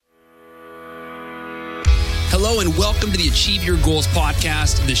Hello and welcome to the Achieve Your Goals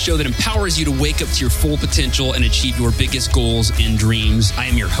podcast, the show that empowers you to wake up to your full potential and achieve your biggest goals and dreams. I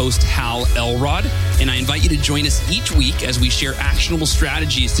am your host, Hal Elrod, and I invite you to join us each week as we share actionable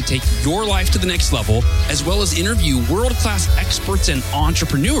strategies to take your life to the next level, as well as interview world-class experts and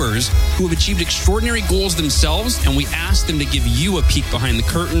entrepreneurs who have achieved extraordinary goals themselves, and we ask them to give you a peek behind the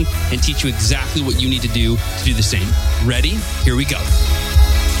curtain and teach you exactly what you need to do the same. Ready? Here we go.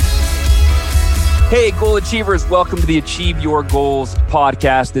 Hey, goal achievers, welcome to the Achieve Your Goals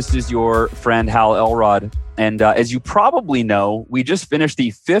podcast. This is your friend, Hal Elrod. And as you probably know, we just finished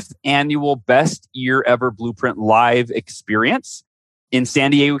the 5th annual Best Year Ever Blueprint Live experience in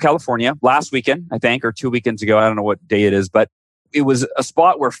San Diego, California, last weekend, I think, or 2 weekends ago. I don't know what day it is, but it was a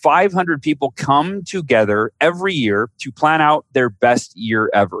spot where 500 people come together every year to plan out their best year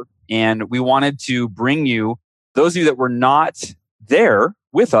ever. And we wanted to bring you, those of you that were not there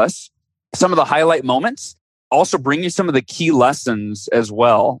with us, some of the highlight moments, also bring you some of the key lessons as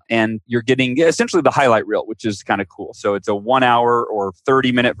well. And you're getting essentially the highlight reel, which is kind of cool. So it's a 1 hour or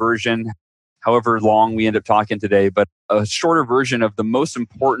 30-minute version, however long we end up talking today, but a shorter version of the most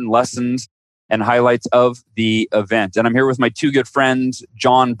important lessons and highlights of the event. And I'm here with my two good friends,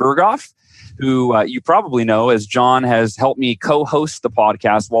 John Berghoff, who you probably know as John has helped me co-host the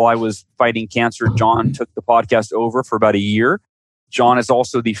podcast while I was fighting cancer. John took the podcast over for about a year. John is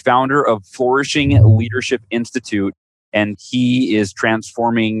also the founder of Flourishing Leadership Institute, and he is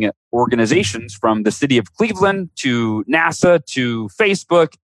transforming organizations from the city of Cleveland to NASA to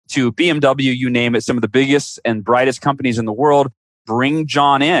Facebook to BMW, you name it. Some of the biggest and brightest companies in the world bring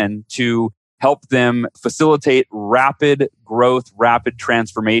John in to help them facilitate rapid growth, rapid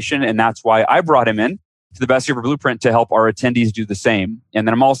transformation. And that's why I brought him in to the Best Year Ever Blueprint to help our attendees do the same. And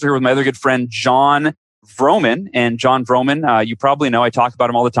then I'm also here with my other good friend, John Vroman. And John Vroman, you probably know, I talk about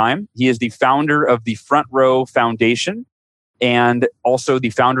him all the time. He is the founder of the Front Row Foundation and also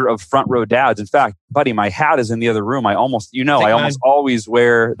the founder of Front Row Dads. In fact, buddy, my hat is in the other room. I almost always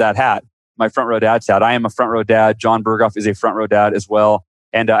wear that hat, my Front Row Dad's hat. I am a Front Row Dad. John Berghoff is a Front Row Dad as well.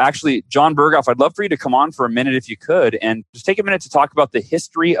 And actually, John Berghoff, I'd love for you to come on for a minute if you could, and just take a minute to talk about the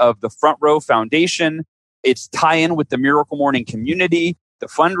history of the Front Row Foundation, its tie-in with the Miracle Morning community, the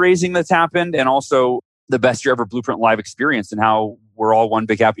fundraising that's happened, and also the Best Year Ever Blueprint Live experience and how we're all one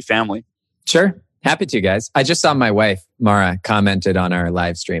big happy family. Sure. Happy to, guys. I just saw my wife, Mara, commented on our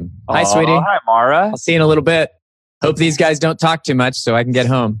live stream. Hi, sweetie. Hi, Mara. I'll see you in a little bit. Hope these guys don't talk too much so I can get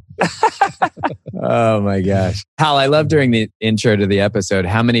home. Oh my gosh. Hal, I love during the intro to the episode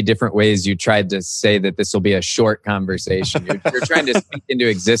how many different ways you tried to say that this will be a short conversation. You're trying to speak into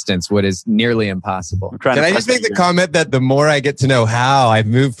existence what is nearly impossible. Can I just make the comment that the more I get to know Hal, I've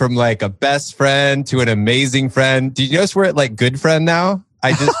moved from like a best friend to an amazing friend. Do you notice we're at like good friend now?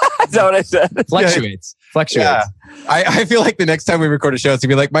 I just... Is that what I said? Fluctuates. Yeah. I feel like the next time we record a show, it's going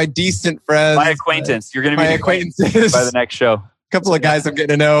to be like my decent friends. My acquaintance. You're going to be my acquaintances by the next show. A couple of guys I'm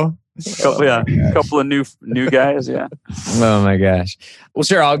getting to know. Couple of new guys. Yeah. Oh my gosh. Well,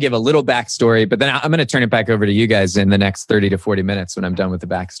 sure. I'll give a little backstory, but then I'm going to turn it back over to you guys in the next 30 to 40 minutes when I'm done with the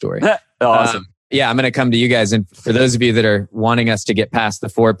backstory. Awesome. I'm going to come to you guys. And for those of you that are wanting us to get past the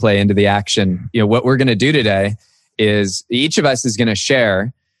foreplay into the action, what we're going to do today is each of us is going to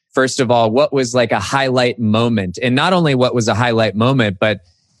share, first of all, what was like a highlight moment. And not only what was a highlight moment, but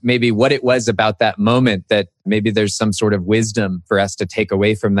maybe what it was about that moment that maybe there's some sort of wisdom for us to take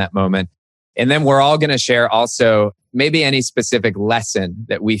away from that moment. And then we're all going to share also maybe any specific lesson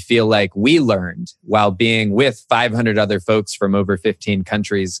that we feel like we learned while being with 500 other folks from over 15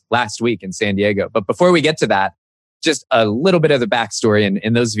 countries last week in San Diego. But before we get to that, just a little bit of the backstory.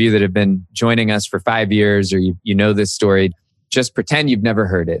 And those of you that have been joining us for 5 years or you know this story, just pretend you've never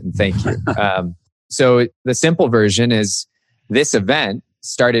heard it. And thank you. So the simple version is this event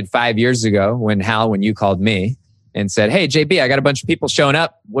started 5 years ago when you called me and said, "Hey, JB, I got a bunch of people showing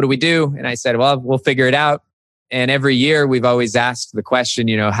up. What do we do?" And I said, "Well, we'll figure it out." And every year we've always asked the question,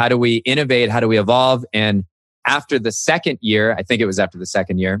 how do we innovate? How do we evolve? And after the second year, I think it was after the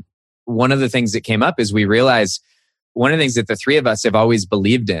second year, one of the things that came up is we realized one of the things that the three of us have always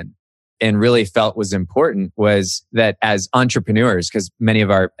believed in and really felt was important was that as entrepreneurs, because many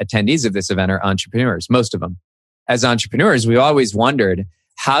of our attendees of this event are entrepreneurs, most of them. As entrepreneurs, we always wondered,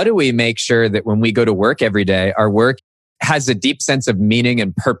 how do we make sure that when we go to work every day, our work has a deep sense of meaning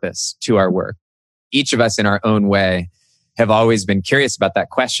and purpose to our work? Each of us in our own way have always been curious about that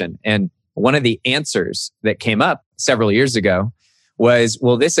question. And one of the answers that came up several years ago was,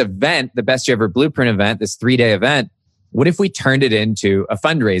 well, this event, the Best Year Ever Blueprint event, this 3-day event, what if we turned it into a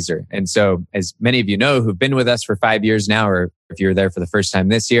fundraiser? And so as many of you know who've been with us for 5 years now, or if you're there for the first time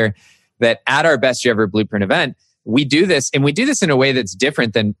this year, that at our Best Year Ever Blueprint event, we do this, and we do this in a way that's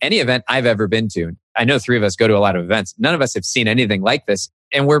different than any event I've ever been to. I know 3 of us go to a lot of events. None of us have seen anything like this.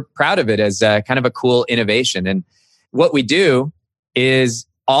 And we're proud of it as kind of a cool innovation. And what we do is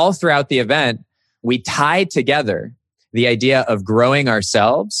all throughout the event, we tie together the idea of growing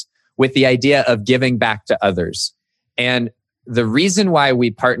ourselves with the idea of giving back to others. And the reason why we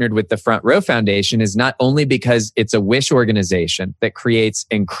partnered with the Front Row Foundation is not only because it's a wish organization that creates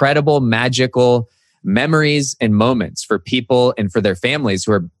incredible, magical memories and moments for people and for their families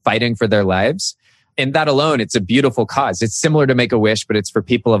who are fighting for their lives. And that alone, it's a beautiful cause. It's similar to Make-A-Wish, but it's for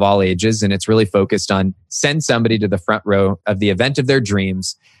people of all ages. And it's really focused on send somebody to the front row of the event of their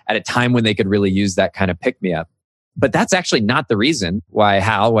dreams at a time when they could really use that kind of pick-me-up. But that's actually not the reason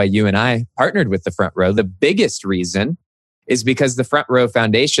why you and I partnered with the Front Row. The biggest reason is because the Front Row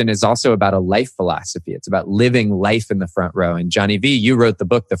Foundation is also about a life philosophy. It's about living life in the front row. And Johnny V, you wrote the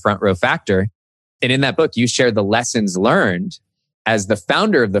book, The Front Row Factor. And in that book, you shared the lessons learned as the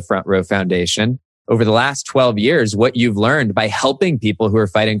founder of the Front Row Foundation over the last 12 years, what you've learned by helping people who are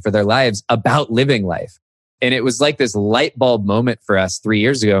fighting for their lives about living life. And it was like this light bulb moment for us 3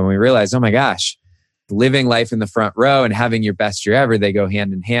 years ago when we realized, oh my gosh, living life in the front row and having your best year ever, they go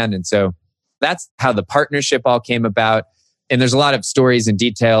hand in hand. And so that's how the partnership all came about. And there's a lot of stories and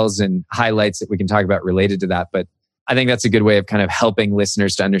details and highlights that we can talk about related to that. But I think that's a good way of kind of helping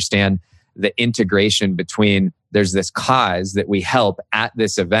listeners to understand the integration between there's this cause that we help at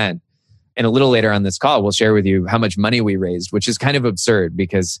this event. And a little later on this call, we'll share with you how much money we raised, which is kind of absurd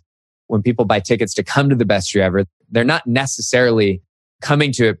because when people buy tickets to come to the Best Year Ever, they're not necessarily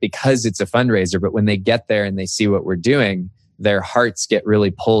coming to it because it's a fundraiser. But when they get there and they see what we're doing, their hearts get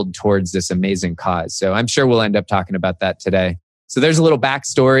really pulled towards this amazing cause. So I'm sure we'll end up talking about that today. So there's a little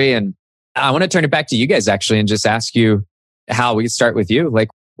backstory. And I want to turn it back to you guys actually and just ask you, Hal, we can start with you. Like,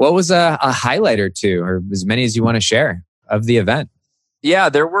 what was a highlight or two, or as many as you want to share of the event? Yeah,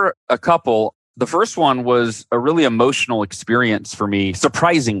 there were a couple. The first one was a really emotional experience for me,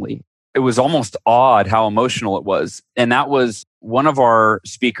 surprisingly. It was almost odd how emotional it was. And that was one of our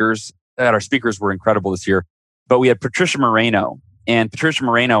speakers. Our speakers were incredible this year. But we had Patricia Moreno. And Patricia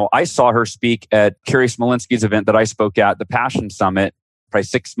Moreno, I saw her speak at Carrie Smolinski's event that I spoke at, the Passion Summit, probably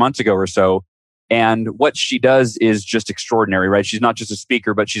 6 months ago or so. And what she does is just extraordinary, right? She's not just a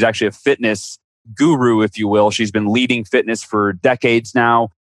speaker, but she's actually a fitness guru, if you will. She's been leading fitness for decades now.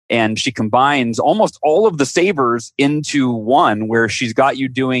 And she combines almost all of the sabers into one, where she's got you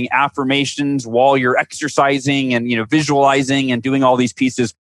doing affirmations while you're exercising and, visualizing and doing all these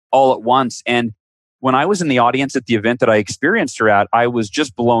pieces all at once. And when I was in the audience at the event that I experienced her at, I was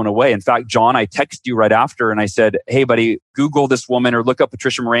just blown away. In fact, John, I texted you right after and I said, hey, buddy, Google this woman or look up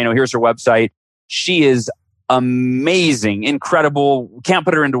Patricia Moreno. Here's her website. She is amazing, incredible. Can't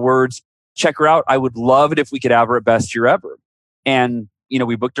put her into words. Check her out. I would love it if we could have her at Best Year Ever. And,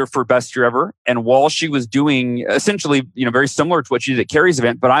 we booked her for Best Year Ever. And while she was doing essentially, very similar to what she did at Carrie's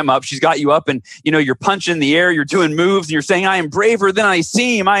event, but I'm up, she's got you up and, you're punching the air, you're doing moves and you're saying, I am braver than I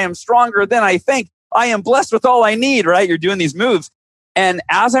seem. I am stronger than I think. I am blessed with all I need, right? You're doing these moves. And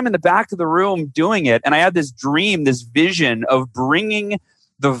as I'm in the back of the room doing it, and I had this dream, this vision of bringing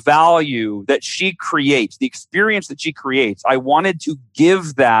the value that she creates, the experience that she creates, I wanted to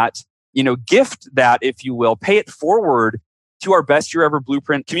give that, gift that, if you will, pay it forward to our Best Year Ever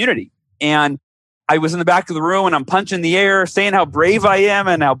Blueprint community. And I was in the back of the room and I'm punching the air, saying how brave I am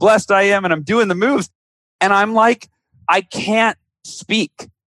and how blessed I am. And I'm doing the moves. And I'm like, I can't speak.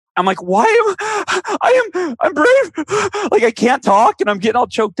 I'm like, I'm brave. Like I can't talk and I'm getting all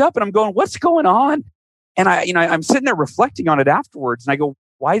choked up and I'm going, what's going on? And I'm sitting there reflecting on it afterwards. And I go,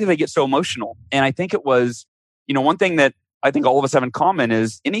 why did I get so emotional? And I think it was, one thing that I think all of us have in common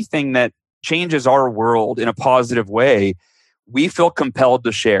is anything that changes our world in a positive way, we feel compelled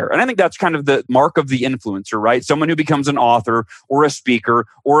to share. And I think that's kind of the mark of the influencer, right? Someone who becomes an author or a speaker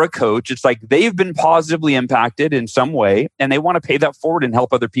or a coach. It's like they've been positively impacted in some way and they want to pay that forward and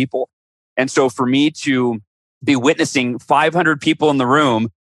help other people. And so for me to be witnessing 500 people in the room,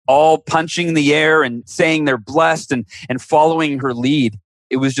 all punching the air and saying they're blessed and following her lead,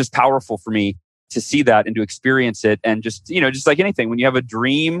 it was just powerful for me to see that and to experience it. And just, just like anything, when you have a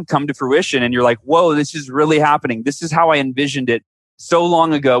dream come to fruition and you're like, whoa, this is really happening. This is how I envisioned it so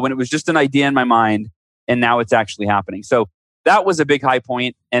long ago when it was just an idea in my mind. And now it's actually happening. So that was a big high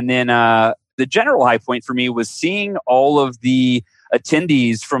point. And then the general high point for me was seeing all of the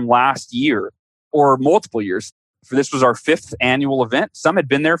attendees from last year or multiple years. For this was our 5th annual event. Some had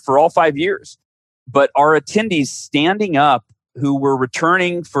been there for all 5 years. But our attendees standing up who were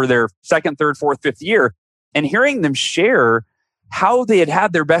returning for their 2nd, 3rd, 4th, 5th year and hearing them share how they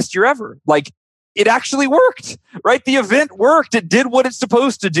had their best year ever. Like, it actually worked, right? The event worked. It did what it's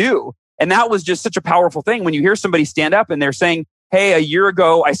supposed to do. And that was just such a powerful thing when you hear somebody stand up and they're saying, hey, a year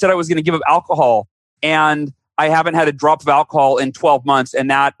ago, I said I was going to give up alcohol and I haven't had a drop of alcohol in 12 months. And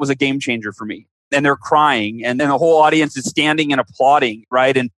that was a game changer for me. And they're crying. And then the whole audience is standing and applauding,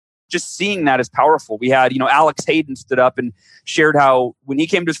 right? And just seeing that is powerful. We had, Alex Hayden stood up and shared how when he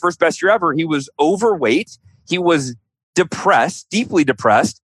came to his first best year ever, he was overweight. He was depressed, deeply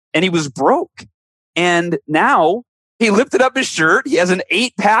depressed, and he was broke. And now he lifted up his shirt. He has an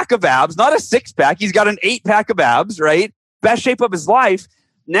 8-pack of abs, not a 6-pack. He's got an 8-pack of abs, right? Best shape of his life.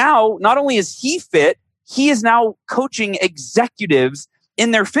 Now, not only is he fit, he is now coaching executives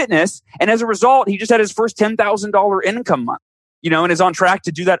in their fitness. And as a result, he just had his first $10,000 income month, and is on track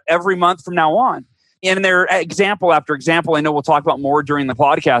to do that every month from now on. And there, example after example, I know we'll talk about more during the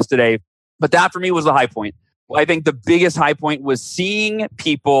podcast today, but that for me was the high point. I think the biggest high point was seeing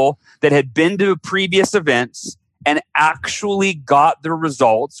people that had been to previous events and actually got the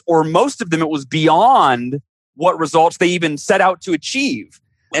results, or most of them, it was beyond what results they even set out to achieve.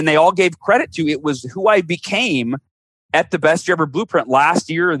 And they all gave credit to it was who I became at the Best Year Ever Blueprint last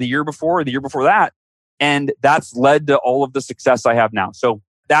year or the year before or the year before that. And that's led to all of the success I have now. So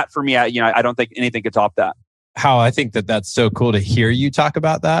that for me, I don't think anything could top that. How I think that that's so cool to hear you talk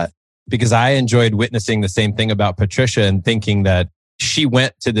about that, because I enjoyed witnessing the same thing about Patricia and thinking that she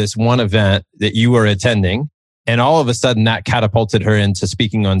went to this one event that you were attending. And all of a sudden that catapulted her into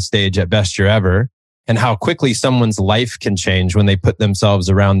speaking on stage at Best Year Ever, and how quickly someone's life can change when they put themselves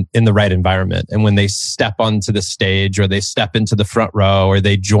around in the right environment. And when they step onto the stage, or they step into the front row, or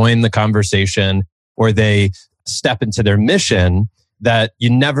they join the conversation, or they step into their mission, that you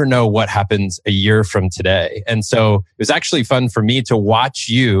never know what happens a year from today. And so it was actually fun for me to watch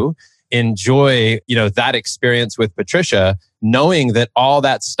you enjoy, that experience with Patricia, knowing that all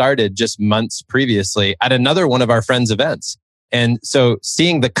that started just months previously at another one of our friends' events. And so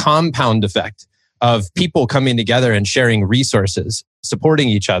seeing the compound effect of people coming together and sharing resources, supporting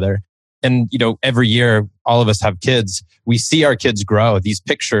each other. And, every year, all of us have kids. We see our kids grow. These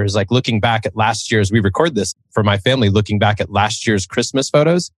pictures, like looking back at last year's, we record this for my family, looking back at last year's Christmas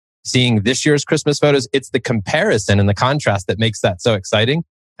photos, seeing this year's Christmas photos. It's the comparison and the contrast that makes that so exciting.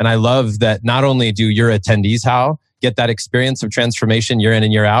 And I love that not only do your attendees, Hal, get that experience of transformation year in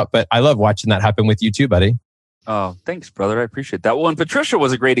and year out, but I love watching that happen with you too, buddy. Oh, thanks, brother. I appreciate that. Well, and Patricia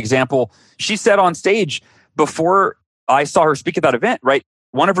was a great example. She said on stage before I saw her speak at that event, right?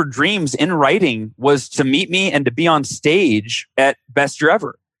 One of her dreams in writing was to meet me and to be on stage at Best Year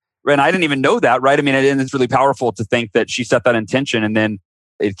Ever. And I didn't even know that, right? I mean, it's really powerful to think that she set that intention and then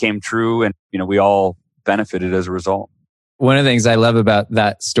it came true and, we all benefited as a result. One of the things I love about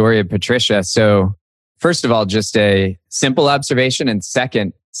that story of Patricia. So first of all, just a simple observation. And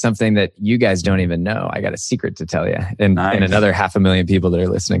second, something that you guys don't even know. I got a secret to tell you and another 500,000 people that are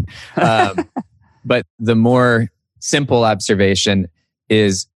listening. But the more simple observation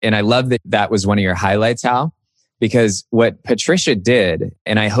is, and I love that that was one of your highlights, Hal, because what Patricia did,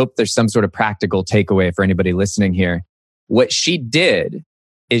 and I hope there's some sort of practical takeaway for anybody listening here. What she did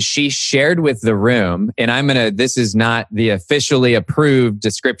is she shared with the room, and this is not the officially approved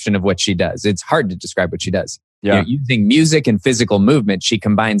description of what she does. It's hard to describe what she does. Yeah. Using music and physical movement, she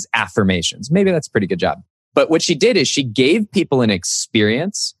combines affirmations. Maybe that's a pretty good job. But what she did is she gave people an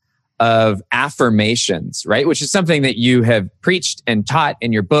experience of affirmations, right? Which is something that you have preached and taught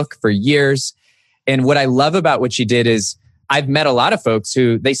in your book for years. And what I love about what she did is I've met a lot of folks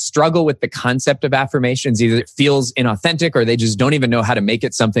who they struggle with the concept of affirmations. Either it feels inauthentic or they just don't even know how to make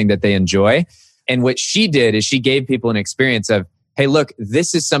it something that they enjoy. And what she did is she gave people an experience of, hey, look,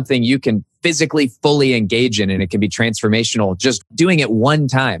 this is something you can physically fully engage in and it can be transformational just doing it one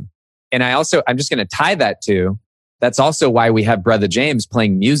time. And I'm just going to tie that to, that's also why we have Brother James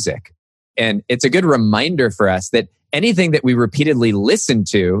playing music. And it's a good reminder for us that anything that we repeatedly listen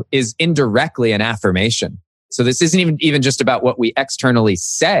to is indirectly an affirmation. So this isn't even just about what we externally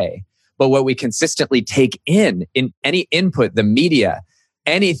say, but what we consistently take in any input, the media,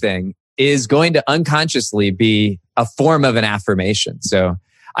 anything is going to unconsciously be a form of an affirmation. So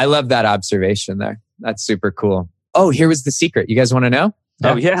I love that observation there. That's super cool. Oh, here was the secret. You guys want to know?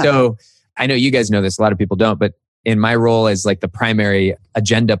 Oh, yeah. So I know you guys know this. A lot of people don't, but in my role as like the primary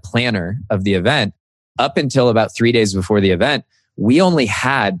agenda planner of the event, up until about 3 days before the event, we only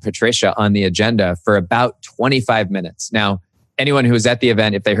had Patricia on the agenda for about 25 minutes. Now, anyone who was at the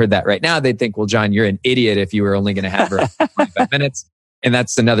event, if they heard that right now, they'd think, well, John, you're an idiot if you were only going to have her 25 minutes. And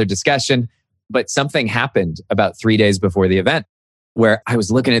that's another discussion. But something happened about 3 days before the event where I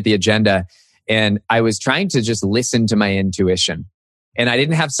was looking at the agenda And I was trying to just listen to my intuition. And I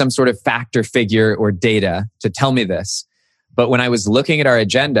didn't have some sort of fact or figure or data to tell me this. But when I was looking at our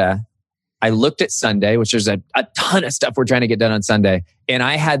agenda, I looked at Sunday, which there's a ton of stuff we're trying to get done on Sunday. And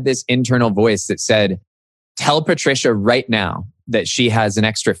I had this internal voice that said, tell Patricia right now that she has an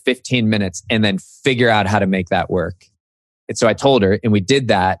extra 15 minutes and then figure out how to make that work. And so I told her and we did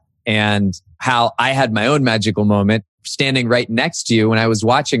that. And Hal, I had my own magical moment standing right next to you when I was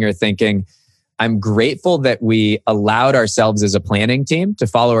watching her thinking, I'm grateful that we allowed ourselves as a planning team to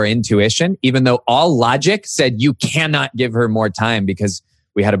follow our intuition, even though all logic said you cannot give her more time because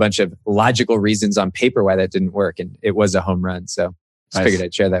we had a bunch of logical reasons on paper why that didn't work. And it was a home run. So just figured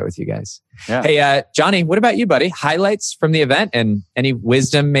I'd share that with you guys. Yeah. Hey, Johnny, what about you, buddy? Highlights from the event and any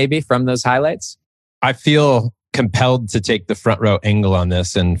wisdom maybe from those highlights? I feel compelled to take the front row angle on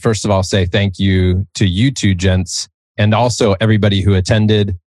this. And first of all, say thank you to you two gents and also everybody who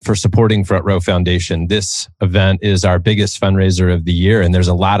attended for supporting Front Row Foundation. This event is our biggest fundraiser of the year. And there's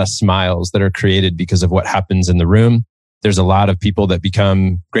a lot of smiles that are created because of what happens in the room. There's a lot of people that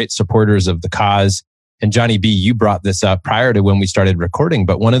become great supporters of the cause. And Johnny B, you brought this up prior to when we started recording.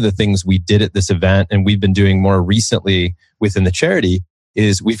 But one of the things we did at this event, and we've been doing more recently within the charity,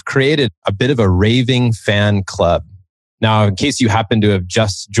 is we've created a bit of a raving fan club. Now, in case you happen to have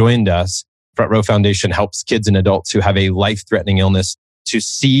just joined us, Front Row Foundation helps kids and adults who have a life-threatening illness to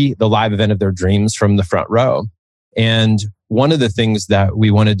see the live event of their dreams from the front row. And one of the things that we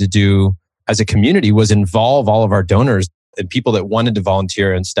wanted to do as a community was involve all of our donors and people that wanted to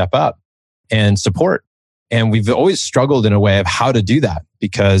volunteer and step up and support. And we've always struggled in a way of how to do that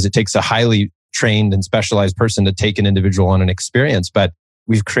because it takes a highly trained and specialized person to take an individual on an experience. But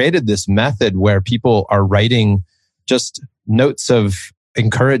we've created this method where people are writing just notes of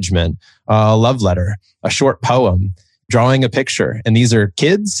encouragement, a love letter, a short poem, drawing a picture. And these are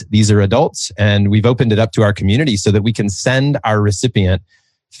kids, these are adults, and we've opened it up to our community so that we can send our recipient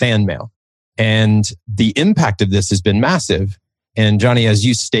fan mail. And the impact of this has been massive. And Johnny, as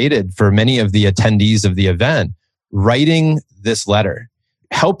you stated, for many of the attendees of the event, writing this letter,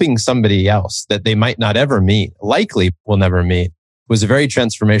 helping somebody else that they might not ever meet, likely will never meet, was a very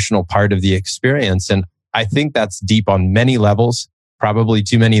transformational part of the experience. And I think that's deep on many levels, probably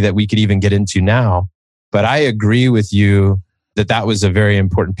too many that we could even get into now. But I agree with you that that was a very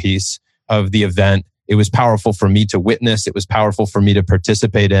important piece of the event. It was powerful for me to witness. It was powerful for me to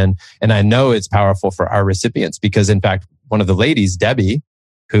participate in. And I know it's powerful for our recipients because, in fact, one of the ladies, Debbie,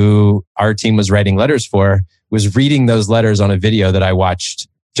 who our team was writing letters for, was reading those letters on a video that I watched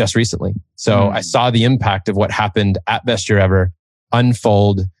just recently. So I saw the impact of what happened at Best Year Ever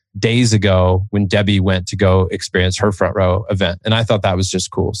unfold days ago when Debbie went to go experience her front row event. And I thought that was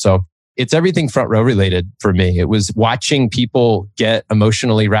just cool. So it's everything front row related for me. It was watching people get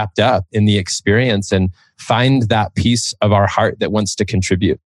emotionally wrapped up in the experience and find that piece of our heart that wants to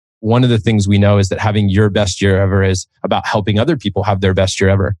contribute. One of the things we know is that having your best year ever is about helping other people have their best year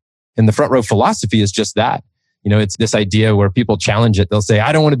ever. And the front row philosophy is just that. You know, it's this idea where people challenge it. They'll say,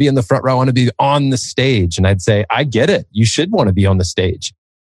 I don't want to be in the front row. I want to be on the stage. And I'd say, I get it. You should want to be on the stage.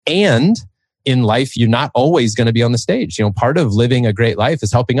 And in life, you're not always going to be on the stage. You know, part of living a great life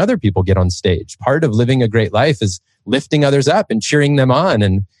is helping other people get on stage. Part of living a great life is lifting others up and cheering them on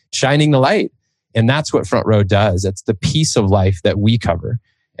and shining the light. And that's what Front Row does. It's the piece of life that we cover.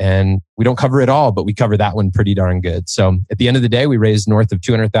 And we don't cover it all, but we cover that one pretty darn good. So at the end of the day, we raised north of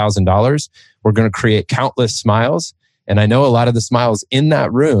 $200,000. We're going to create countless smiles. And I know a lot of the smiles in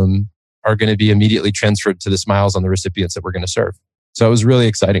that room are going to be immediately transferred to the smiles on the recipients that we're going to serve. So it was really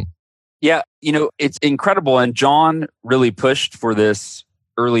exciting. Yeah, you know, it's incredible. And John really pushed for this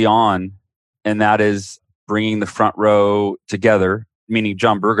early on. And that is bringing the front row together, meaning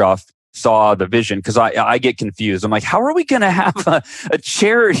John Berghoff saw the vision. Because I get confused. I'm like, how are we going to have a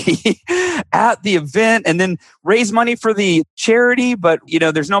charity at the event and then raise money for the charity? But, you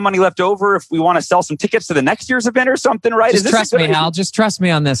know, there's no money left over if we want to sell some tickets to the next year's event or something, right? Just trust me, Hal. Just trust me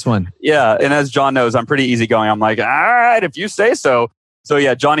on this one. Yeah. And as John knows, I'm pretty easygoing. I'm like, all right, if you say so. So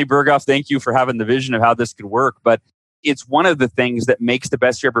yeah, Johnny Berghoff, thank you for having the vision of how this could work. But it's one of the things that makes the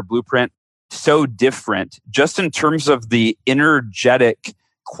Best Year Ever Blueprint so different, just in terms of the energetic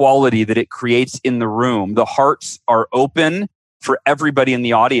quality that it creates in the room. The hearts are open for everybody in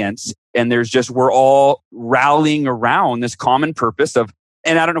the audience. And we're all rallying around this common purpose of,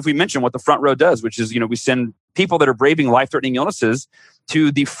 and I don't know if we mentioned what the front row does, which is, you know, we send people that are braving life-threatening illnesses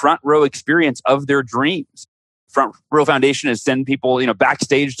to the front row experience of their dreams. Front Row Foundation is send people, you know,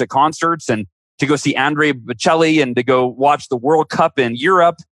 backstage to concerts and to go see Andrea Bocelli and to go watch the World Cup in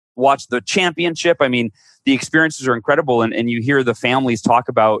Europe, watch the championship. I mean, the experiences are incredible. And you hear the families talk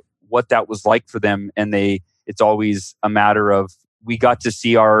about what that was like for them. And it's always a matter of, we got to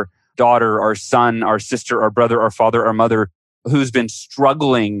see our daughter, our son, our sister, our brother, our father, our mother, who's been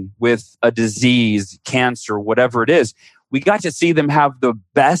struggling with a disease, cancer, whatever it is. We got to see them have the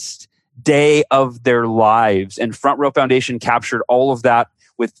best day of their lives. And Front Row Foundation captured all of that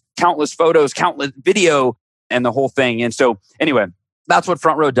with countless photos, countless video, and the whole thing. And so anyway, that's what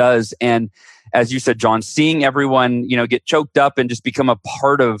Front Row does. And as you said, John, seeing everyone, get choked up and just become a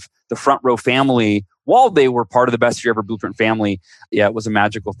part of the Front Row family while they were part of the Best Year Ever Blueprint family, it was a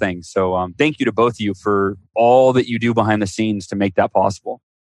magical thing. So thank you to both of you for all that you do behind the scenes to make that possible.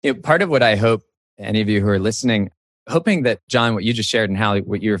 Part of what I hope, any of you who are listening, hoping that, John, what you just shared and Hal,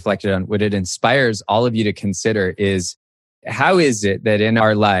 what you reflected on, what it inspires all of you to consider is, how is it that in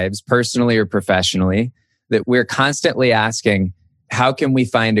our lives, personally or professionally, that we're constantly asking, how can we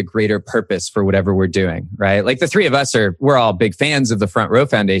find a greater purpose for whatever we're doing, right? Like the three of us we're all big fans of the Front Row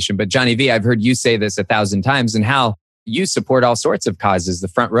Foundation, but Johnny V, I've heard you say this 1,000 times, and Hal, you support all sorts of causes, the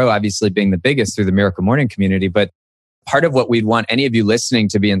Front Row obviously being the biggest through the Miracle Morning community. But part of what we'd want any of you listening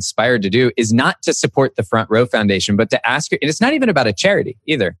to be inspired to do is not to support the Front Row Foundation, but to ask, and it's not even about a charity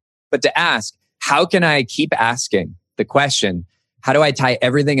either, but to ask, how can I keep asking the question, how do I tie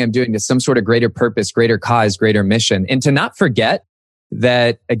everything I'm doing to some sort of greater purpose, greater cause, greater mission? And to not forget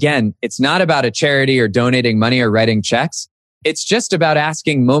that, again, it's not about a charity or donating money or writing checks. It's just about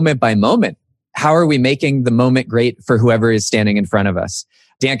asking moment by moment, how are we making the moment great for whoever is standing in front of us?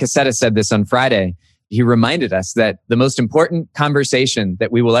 Dan Cassetta said this on Friday. He reminded us that the most important conversation that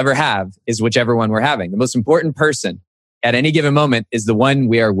we will ever have is whichever one we're having. The most important person at any given moment is the one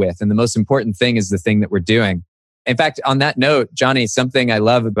we are with. And the most important thing is the thing that we're doing. In fact, on that note, Johnny, something I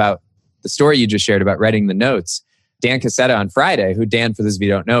love about the story you just shared about writing the notes, Dan Cassetta on Friday, who Dan, for those of you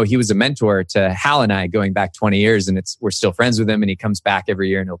who don't know, he was a mentor to Hal and I going back 20 years, and we're still friends with him, and he comes back every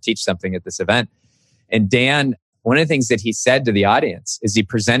year and he'll teach something at this event. And Dan, one of the things that he said to the audience is he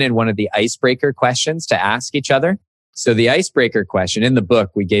presented one of the icebreaker questions to ask each other. So the icebreaker question in the book,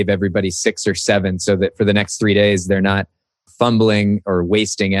 we gave everybody 6 or 7 so that for the next 3 days, they're not fumbling or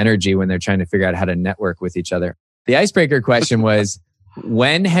wasting energy when they're trying to figure out how to network with each other. The icebreaker question was,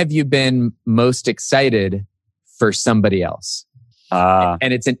 when have you been most excited for somebody else?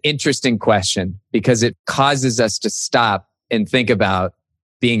 And it's an interesting question because it causes us to stop and think about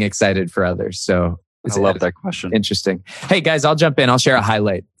being excited for others. So I love that question. Interesting. Hey guys, I'll jump in. I'll share a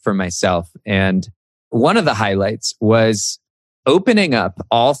highlight for myself. And one of the highlights was opening up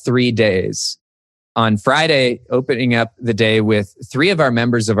all 3 days. On Friday, opening up the day with 3 of our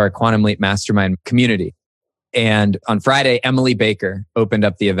members of our Quantum Leap Mastermind community. And on Friday, Emily Baker opened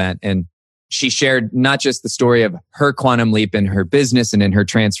up the event, and she shared not just the story of her quantum leap in her business and in her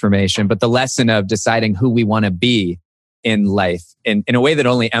transformation, but the lesson of deciding who we want to be in life in a way that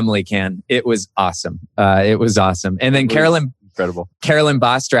only Emily can. It was awesome. It was awesome. And then Carolyn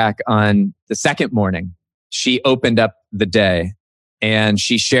Bostrak on the second morning, she opened up the day and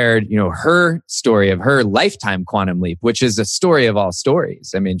she shared, her story of her lifetime quantum leap, which is a story of all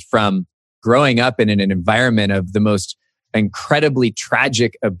stories. I mean, from growing up in an environment of the most incredibly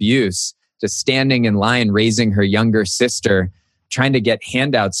tragic abuse to standing in line, raising her younger sister, trying to get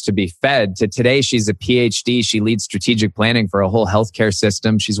handouts to be fed, to today she's a PhD. She leads strategic planning for a whole healthcare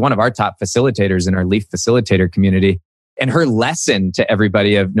system. She's one of our top facilitators in our Leaf facilitator community. And her lesson to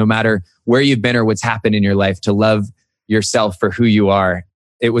everybody of no matter where you've been or what's happened in your life, to love yourself for who you are.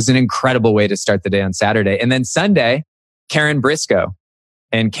 It was an incredible way to start the day on Saturday. And then Sunday, Karen Briscoe.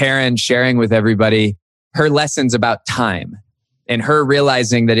 And Karen sharing with everybody her lessons about time and her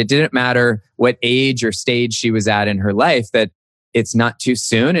realizing that it didn't matter what age or stage she was at in her life, that it's not too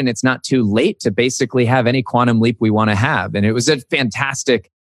soon and it's not too late to basically have any quantum leap we want to have. And it was a fantastic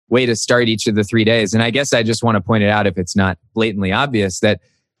way to start each of the 3 days. And I guess I just want to point it out, if it's not blatantly obvious, that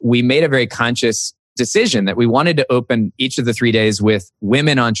we made a very conscious decision that we wanted to open each of the 3 days with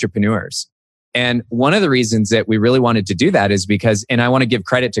women entrepreneurs. And one of the reasons that we really wanted to do that is because, and I want to give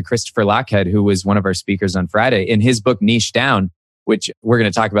credit to Christopher Lochhead, who was one of our speakers on Friday, in his book, Niche Down, which we're going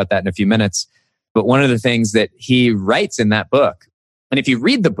to talk about that in a few minutes. But one of the things that he writes in that book, and if you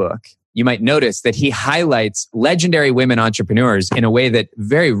read the book, you might notice that he highlights legendary women entrepreneurs in a way that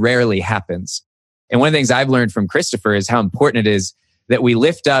very rarely happens. And one of the things I've learned from Christopher is how important it is that we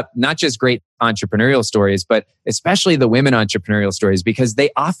lift up not just great entrepreneurial stories, but especially the women entrepreneurial stories, because they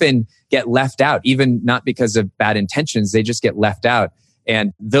often get left out, even not because of bad intentions, they just get left out.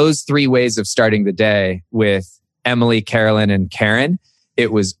 And those 3 ways of starting the day with Emily, Carolyn, and Karen,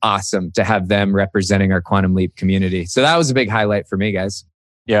 it was awesome to have them representing our Quantum Leap community. So that was a big highlight for me, guys.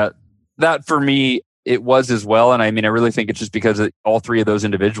 Yeah, that for me, it was as well. And I mean, I really think it's just because of all three of those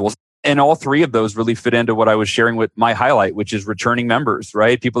individuals. And all three of those really fit into what I was sharing with my highlight, which is returning members,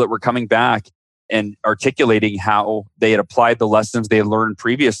 right? People that were coming back and articulating how they had applied the lessons they had learned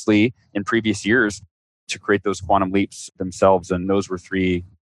previously in previous years to create those quantum leaps themselves. And those were three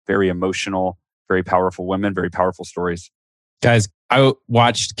very emotional, very powerful women, very powerful stories. Guys, I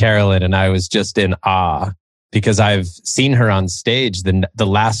watched Carolyn and I was just in awe because I've seen her on stage the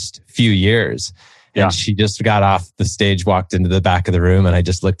last few years. And she just got off the stage, walked into the back of the room, and I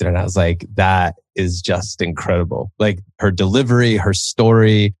just looked at her and I was like, that is just incredible. Like her delivery, her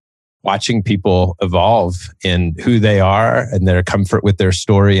story, watching people evolve in who they are and their comfort with their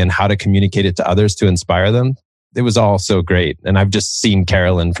story and how to communicate it to others to inspire them. It was all so great. And I've just seen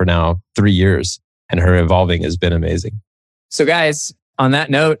Carolyn for now 3 years and her evolving has been amazing. So guys, on that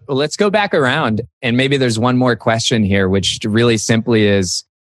note, let's go back around. And maybe there's one more question here, which really simply is,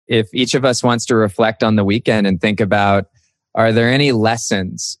 if each of us wants to reflect on the weekend and think about, are there any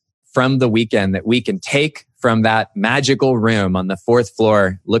lessons from the weekend that we can take from that magical room on the 4th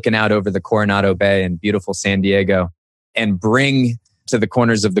floor, looking out over the Coronado Bay in beautiful San Diego, and bring to the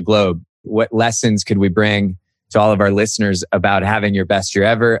corners of the globe? What lessons could we bring to all of our listeners about having your best year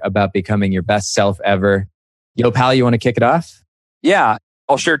ever, about becoming your best self ever? Yo, pal, you want to kick it off? Yeah,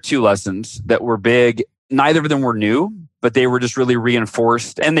 I'll share 2 lessons that were big. Neither of them were new, but they were just really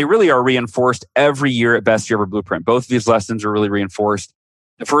reinforced. And they really are reinforced every year at Best Year Ever Blueprint. Both of these lessons are really reinforced.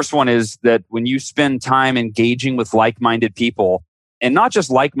 The first one is that when you spend time engaging with like-minded people, and not just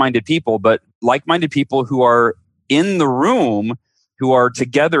like-minded people, but like-minded people who are in the room, who are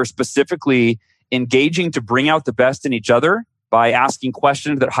together specifically engaging to bring out the best in each other by asking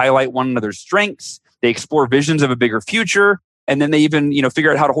questions that highlight one another's strengths. They explore visions of a bigger future. And then they even,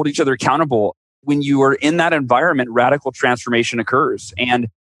 figure out how to hold each other accountable. When you are in that environment, radical transformation occurs. And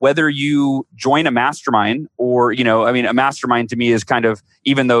whether you join a mastermind or, a mastermind to me is kind of,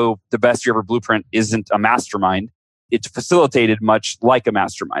 even though the Best Year Ever Blueprint isn't a mastermind, it's facilitated much like a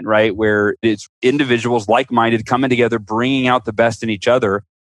mastermind, right? Where it's individuals like-minded coming together, bringing out the best in each other,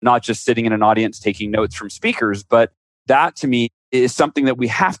 not just sitting in an audience taking notes from speakers. But that to me is something that we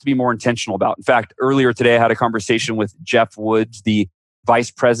have to be more intentional about. In fact, earlier today, I had a conversation with Jeff Woods, the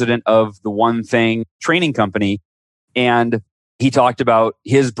vice president of the One Thing training company. And he talked about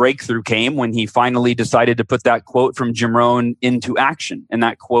his breakthrough came when he finally decided to put that quote from Jim Rohn into action. And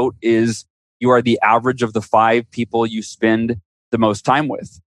that quote is, you are the average of the 5 people you spend the most time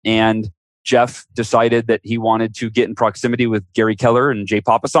with. And Jeff decided that he wanted to get in proximity with Gary Keller and Jay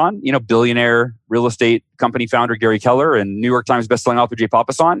Papasan, billionaire real estate company founder Gary Keller and New York Times bestselling author Jay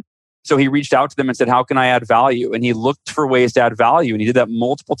Papasan. So he reached out to them and said, how can I add value? And he looked for ways to add value. And he did that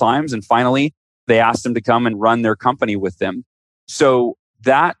multiple times. And finally, they asked him to come and run their company with them. So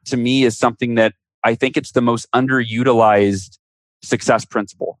that to me is something that I think it's the most underutilized success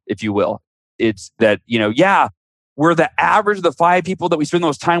principle, if you will. It's that, we're the average of the 5 people that we spend the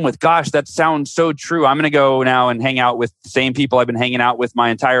most time with. Gosh, that sounds so true. I'm going to go now and hang out with the same people I've been hanging out with my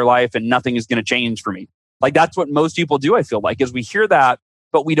entire life and nothing is going to change for me. Like that's what most people do, I feel like, is we hear that,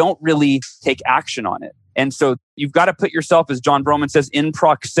 but we don't really take action on it. And so you've got to put yourself, as John Broman says, in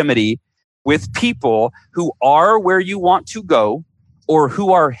proximity with people who are where you want to go or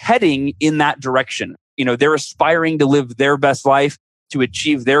who are heading in that direction. They're aspiring to live their best life, to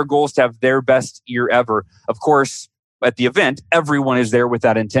achieve their goals, to have their best year ever. Of course, at the event, everyone is there with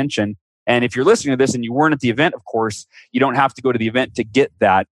that intention. And if you're listening to this and you weren't at the event, of course, you don't have to go to the event to get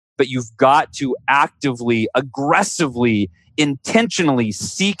that. But you've got to actively, aggressively, intentionally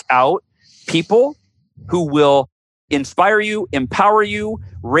seek out people who will inspire you, empower you,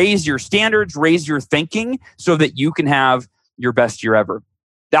 raise your standards, raise your thinking so that you can have your best year ever.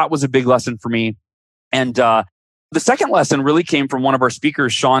 That was a big lesson for me. And the second lesson really came from one of our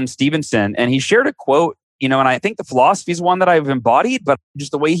speakers, Sean Stevenson. And he shared a quote, and I think the philosophy is one that I've embodied, but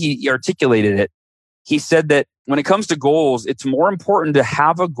just the way he articulated it, he said that when it comes to goals, it's more important to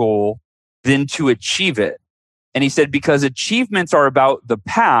have a goal than to achieve it. And he said, because achievements are about the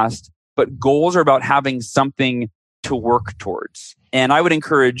past, but goals are about having something to work towards. And I would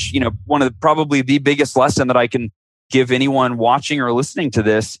encourage, one of the, probably the biggest lesson that I can give anyone watching or listening to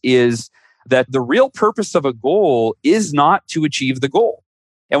this is that the real purpose of a goal is not to achieve the goal.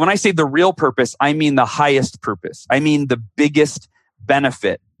 And when I say the real purpose, I mean the highest purpose. I mean the biggest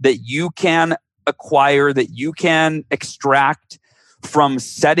benefit that you can acquire, that you can extract from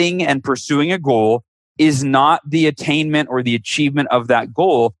setting and pursuing a goal is not the attainment or the achievement of that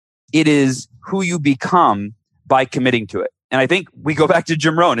goal. It is who you become by committing to it. And I think we go back to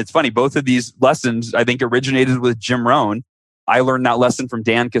Jim Rohn. It's funny, both of these lessons, I think, originated with Jim Rohn. I learned that lesson from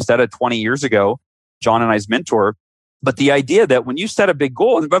Dan Cassetta 20 years ago. John and I's mentor. But the idea that when you set a big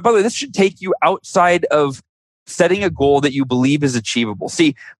goal, and by the way, this should take you outside of setting a goal that you believe is achievable.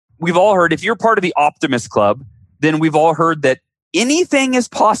 See, we've all heard, if you're part of the Optimist Club, then we've all heard that anything is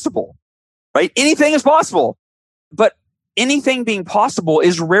possible, right? Anything is possible. But anything being possible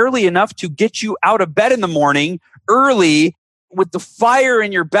is rarely enough to get you out of bed in the morning early with the fire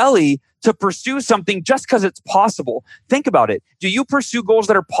in your belly to pursue something just because it's possible. Think about it. Do you pursue goals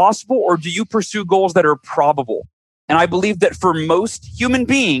that are possible, or do you pursue goals that are probable? And I believe that for most human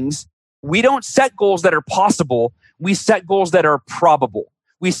beings, we don't set goals that are possible. We set goals that are probable.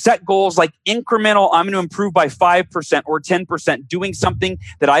 We set goals like incremental, I'm going to improve by 5% or 10%, doing something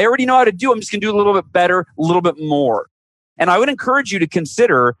that I already know how to do. I'm just going to do a little bit better, a little bit more. And I would encourage you to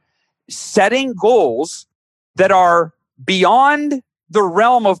consider setting goals that are beyond the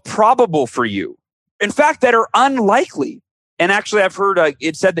realm of probable for you. In fact, that are unlikely. And actually, I've heard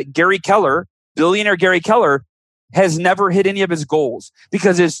it said that Gary Keller, billionaire Gary Keller, has never hit any of his goals,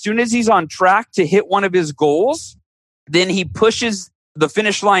 because as soon as he's on track to hit one of his goals, then he pushes the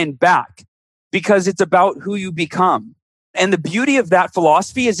finish line back, because it's about who you become. And the beauty of that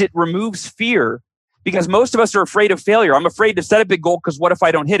philosophy is it removes fear, because most of us are afraid of failure. I'm afraid to set a big goal because what if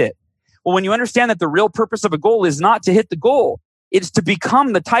I don't hit it? Well, when you understand that the real purpose of a goal is not to hit the goal, it's to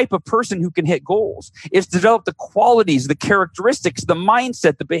become the type of person who can hit goals. It's to develop the qualities, the characteristics, the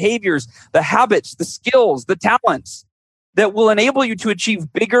mindset, the behaviors, the habits, the skills, the talents that will enable you to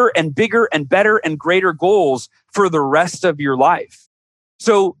achieve bigger and bigger and better and greater goals for the rest of your life.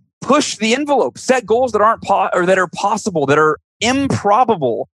 So push the envelope, set goals that aren't or that are possible, that are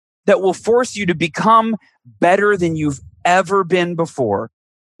improbable, that will force you to become better than you've ever been before,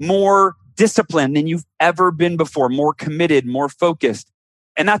 more disciplined than you've ever been before, more committed, more focused.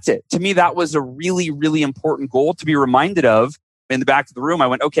 And that's it. To me, that was a really, really important goal to be reminded of. In the back of the room, I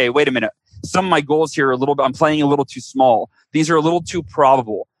went, okay, wait a minute. Some of my goals here are I'm playing a little too small. These are a little too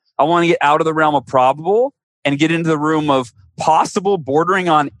probable. I want to get out of the realm of probable and get into the room of possible, bordering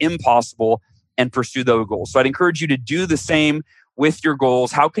on impossible, and pursue those goals. So I'd encourage you to do the same with your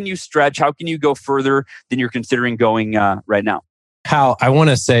goals. How can you stretch? How can you go further than you're considering going right now? Hal, I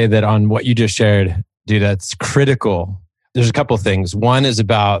want to say that on what you just shared, dude, that's critical. There's a couple of things. One is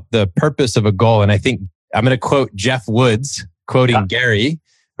about the purpose of a goal. And I think I'm going to quote Jeff Woods, quoting Gary,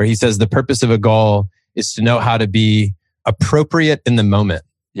 where he says, the purpose of a goal is to know how to be appropriate in the moment.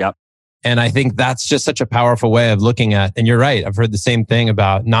 Yep. And I think that's just such a powerful way of looking at, and you're right, I've heard the same thing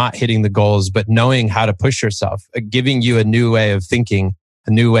about not hitting the goals, but knowing how to push yourself, giving you a new way of thinking,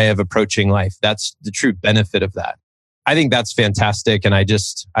 a new way of approaching life. That's the true benefit of that. I think that's fantastic. And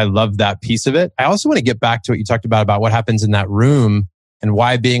I love that piece of it. I also want to get back to what you talked about what happens in that room and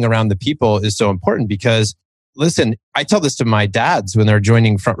why being around the people is so important. Because listen, I tell this to my dads when they're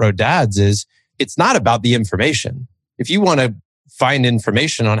joining Front Row Dads, is it's not about the information. If you want to find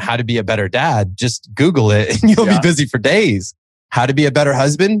information on how to be a better dad, just Google it and you'll be busy for days. How to be a better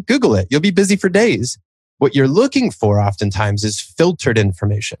husband? Google it. You'll be busy for days. What you're looking for oftentimes is filtered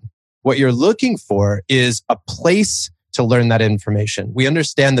information. What you're looking for is a place to learn that information. We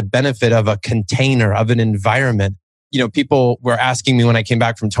understand the benefit of a container, of an environment. People were asking me when I came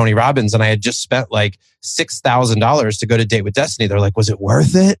back from Tony Robbins and I had just spent like $6,000 to go to Date with Destiny. They're like, was it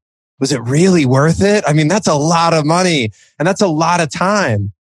worth it? Was it really worth it? I mean, that's a lot of money and that's a lot of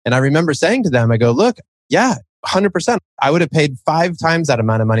time. And I remember saying to them, I go, look, yeah, 100%. I would have paid 5 times that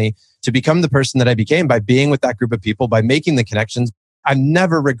amount of money to become the person that I became by being with that group of people, by making the connections. I've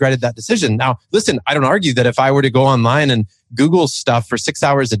never regretted that decision. Now, listen, I don't argue that if I were to go online and Google stuff for 6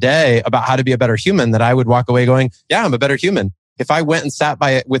 hours a day about how to be a better human, that I would walk away going, yeah, I'm a better human. If I went and sat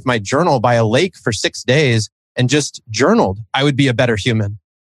with my journal by a lake for 6 days and just journaled, I would be a better human.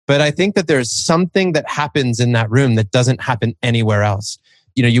 But I think that there's something that happens in that room that doesn't happen anywhere else.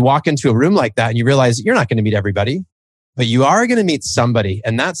 You walk into a room like that and you realize you're not going to meet everybody, but you are going to meet somebody,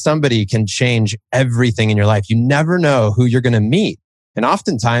 and that somebody can change everything in your life. You never know who you're going to meet. And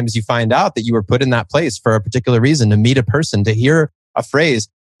oftentimes you find out that you were put in that place for a particular reason, to meet a person, to hear a phrase.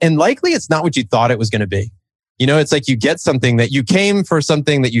 And likely it's not what you thought it was going to be. It's like you get something that you came for,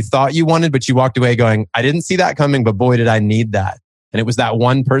 something that you thought you wanted, but you walked away going, I didn't see that coming, but boy, did I need that. And it was that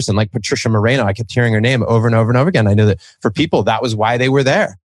one person, like Patricia Moreno. I kept hearing her name over and over and over again. I know that for people, that was why they were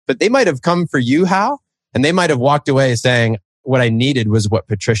there. But they might have come for you, Hal, and they might have walked away saying, what I needed was what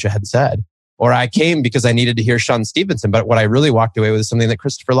Patricia had said. Or I came because I needed to hear Sean Stevenson. But what I really walked away with is something that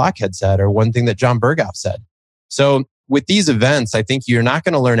Christopher Locke had said, or one thing that John Berghoff said. So with these events, I think you're not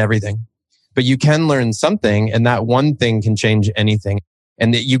going to learn everything, but you can learn something. And that one thing can change anything.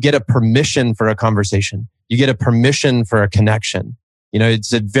 And that you get a permission for a conversation. You get a permission for a connection.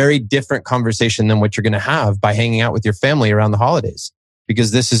 It's a very different conversation than what you're going to have by hanging out with your family around the holidays,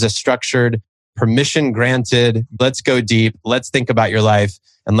 because this is a structured, permission granted, let's go deep, let's think about your life,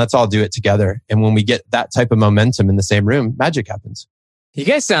 and let's all do it together. And when we get that type of momentum in the same room, magic happens. You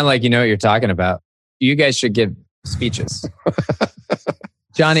guys sound like you know what you're talking about. You guys should give speeches.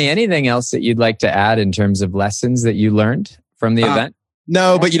 Johnny, anything else that you'd like to add in terms of lessons that you learned from the event?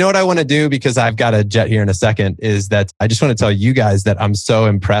 No, but you know what I want to do, because I've got a jet here in a second, is that I just want to tell you guys that I'm so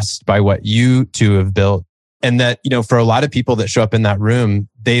impressed by what you two have built. And that, for a lot of people that show up in that room,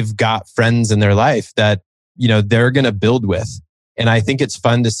 they've got friends in their life that, they're going to build with. And I think it's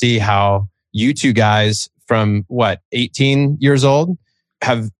fun to see how you two guys from 18 years old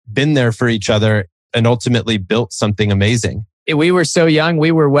have been there for each other and ultimately built something amazing. We were so young,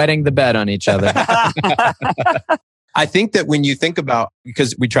 we were wetting the bed on each other. I think that when you think about,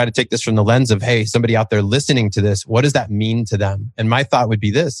 because we try to take this from the lens of, hey, somebody out there listening to this, what does that mean to them? And my thought would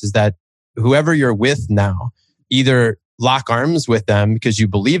be this, is that whoever you're with now, either lock arms with them because you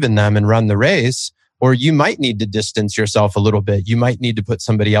believe in them and run the race, or you might need to distance yourself a little bit. You might need to put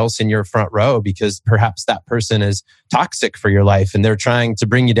somebody else in your front row because perhaps that person is toxic for your life and they're trying to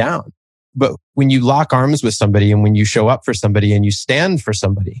bring you down. But when you lock arms with somebody and when you show up for somebody and you stand for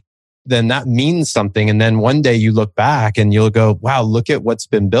somebody, then that means something. And then one day you look back and you'll go, wow, look at what's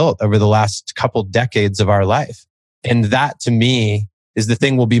been built over the last couple decades of our life. And that to me is the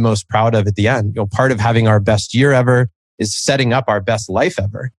thing we'll be most proud of at the end. Part of having our best year ever is setting up our best life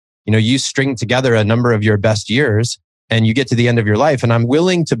ever. You string together a number of your best years and you get to the end of your life. And I'm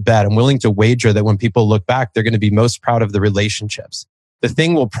willing to bet, I'm willing to wager that when people look back, they're going to be most proud of the relationships. The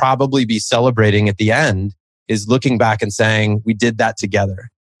thing we'll probably be celebrating at the end is looking back and saying, we did that together.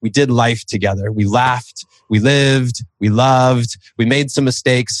 We did life together. We laughed, we lived, we loved, we made some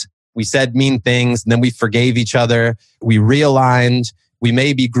mistakes. We said mean things and then we forgave each other. We realigned. We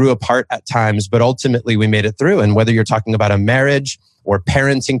maybe grew apart at times, but ultimately we made it through. And whether you're talking about a marriage or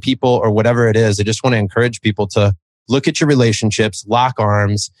parenting people or whatever it is, I just want to encourage people to look at your relationships, lock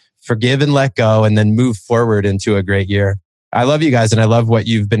arms, forgive and let go, and then move forward into a great year. I love you guys and I love what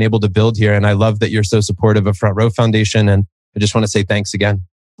you've been able to build here. And I love that you're so supportive of Front Row Foundation. And I just want to say thanks again.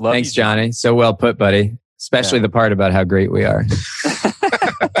 Thanks, Johnny. So well put, buddy. Especially the part about how great we are.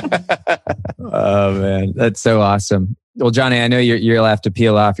 Oh, man. That's so awesome. Well, Johnny, I know you'll have to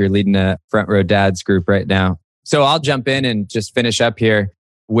peel off. You're leading a Front Row Dads group right now. So I'll jump in and just finish up here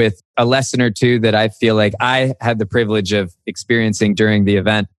with a lesson or two that I feel like I had the privilege of experiencing during the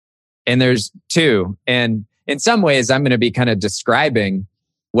event. And there's two. And in some ways, I'm going to be kind of describing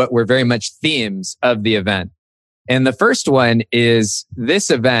what were very much themes of the event. And the first one is this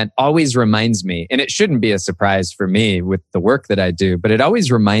event always reminds me, and it shouldn't be a surprise for me with the work that I do, but it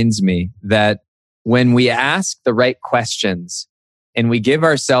always reminds me that when we ask the right questions and we give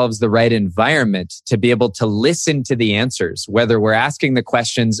ourselves the right environment to be able to listen to the answers, whether we're asking the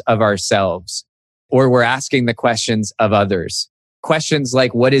questions of ourselves or we're asking the questions of others. Questions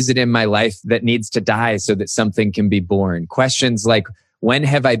like, what is it in my life that needs to die so that something can be born? Questions like, when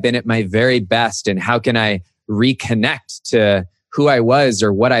have I been at my very best and how can I reconnect to who I was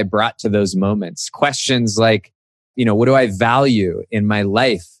or what I brought to those moments? Questions like, what do I value in my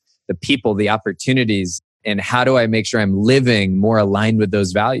life? The people, the opportunities, and how do I make sure I'm living more aligned with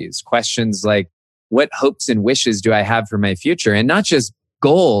those values? Questions like, what hopes and wishes do I have for my future? And not just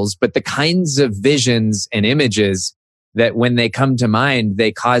goals, but the kinds of visions and images that when they come to mind,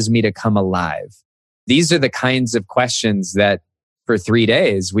 they cause me to come alive. These are the kinds of questions that for 3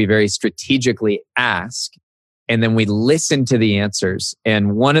 days, we very strategically ask, and then we listen to the answers.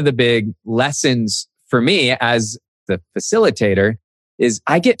 And one of the big lessons for me as the facilitator is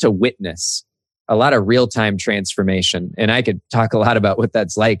I get to witness a lot of real-time transformation. And I could talk a lot about what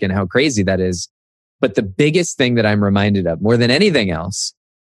that's like and how crazy that is. But the biggest thing that I'm reminded of more than anything else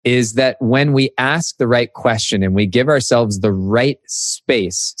is that when we ask the right question and we give ourselves the right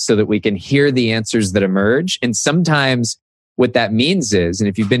space so that we can hear the answers that emerge. And sometimes what that means is, and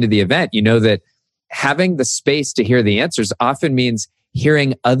if you've been to the event, you know that having the space to hear the answers often means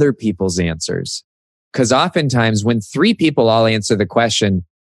hearing other people's answers. Because oftentimes when 3 people all answer the question,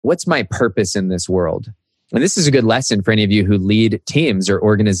 what's my purpose in this world? And this is a good lesson for any of you who lead teams or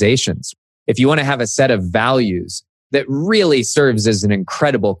organizations. If you want to have a set of values that really serves as an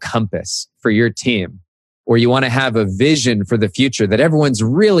incredible compass for your team, or you want to have a vision for the future that everyone's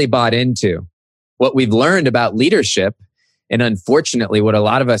really bought into, what we've learned about leadership, and unfortunately what a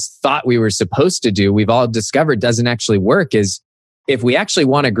lot of us thought we were supposed to do, we've all discovered doesn't actually work, is if we actually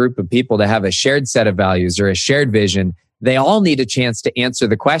want a group of people to have a shared set of values or a shared vision, they all need a chance to answer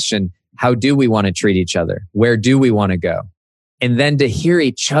the question, how do we want to treat each other? Where do we want to go? and then to hear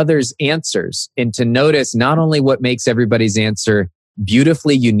each other's answers and to notice not only what makes everybody's answer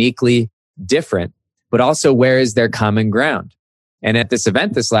beautifully, uniquely different, but also where is their common ground. And at this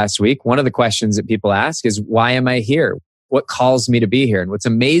event this last week, one of the questions that people ask is, why am I here? What calls me to be here? And what's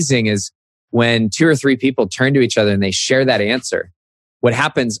amazing is when 2 or 3 people turn to each other and they share that answer, what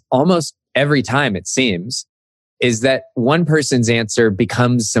happens almost every time, it seems, is that one person's answer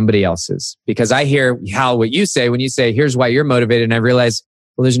becomes somebody else's. Because I hear, Hal, what you say when you say, here's why you're motivated. And I realize,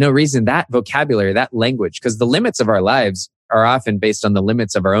 well, there's no reason that vocabulary, that language, because the limits of our lives are often based on the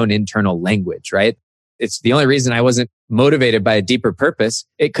limits of our own internal language, right? It's the only reason I wasn't motivated by a deeper purpose.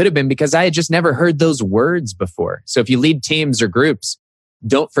 It could have been because I had just never heard those words before. So if you lead teams or groups,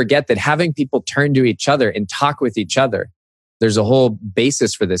 don't forget that having people turn to each other and talk with each other, there's a whole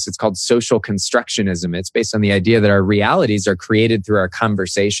basis for this. It's called social constructionism. It's based on the idea that our realities are created through our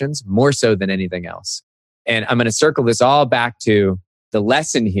conversations more so than anything else. And I'm going to circle this all back to the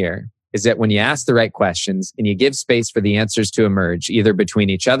lesson here is that when you ask the right questions and you give space for the answers to emerge, either between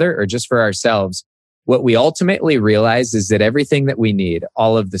each other or just for ourselves, what we ultimately realize is that everything that we need,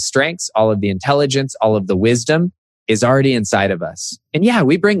 all of the strengths, all of the intelligence, all of the wisdom is already inside of us. And yeah,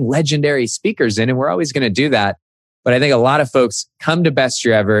 we bring legendary speakers in and we're always going to do that. But I think a lot of folks come to Best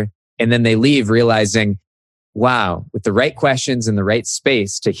Year Ever and then they leave realizing, wow, with the right questions and the right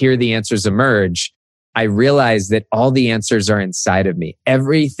space to hear the answers emerge, I realize that all the answers are inside of me.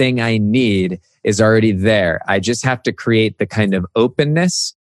 Everything I need is already there. I just have to create the kind of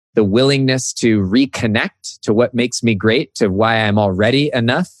openness, the willingness to reconnect to what makes me great, to why I'm already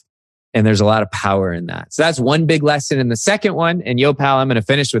enough. And there's a lot of power in that. So that's one big lesson. And the second one, and yo, pal, I'm going to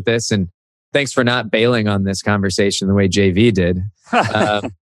finish with this. And thanks for not bailing on this conversation the way JV did.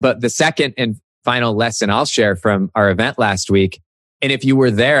 But the second and final lesson I'll share from our event last week, and if you were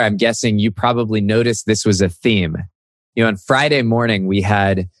there, I'm guessing you probably noticed this was a theme. You know, on Friday morning, we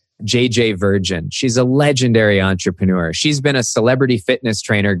had JJ Virgin. She's a legendary entrepreneur. She's been a celebrity fitness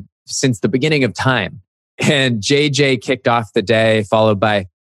trainer since the beginning of time. And JJ kicked off the day, followed by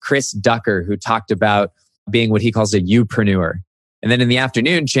Chris Ducker, who talked about being what he calls a youpreneur. And then in the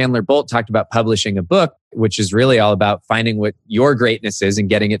afternoon, Chandler Bolt talked about publishing a book, which is really all about finding what your greatness is and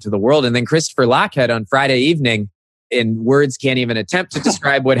getting it to the world. And then Christopher Lochhead on Friday evening, in words can't even attempt to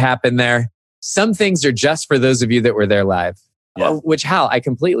describe what happened there. Some things are just for those of you that were there live. Yeah. Which, Hal, I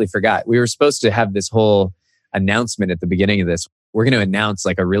completely forgot. We were supposed to have this whole announcement at the beginning of this. We're going to announce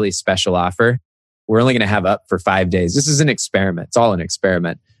like a really special offer. We're only going to have up for 5 days. This is an experiment. It's all an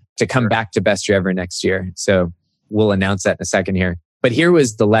experiment to come back to Best Year Ever next year. So we'll announce that in a second here. But here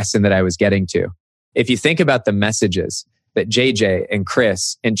was the lesson that I was getting to. If you think about the messages that JJ and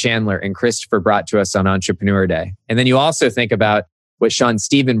Chris and Chandler and Christopher brought to us on Entrepreneur Day, and then you also think about what Sean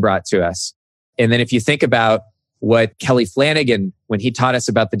Stephen brought to us. And then if you think about what Kelly Flanagan, when he taught us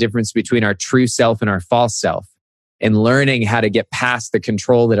about the difference between our true self and our false self, and learning how to get past the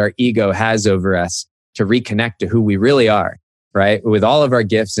control that our ego has over us to reconnect to who we really are, right? With all of our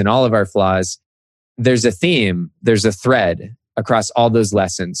gifts and all of our flaws, there's a theme, there's a thread across all those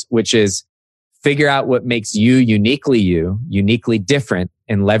lessons, which is figure out what makes you, uniquely different,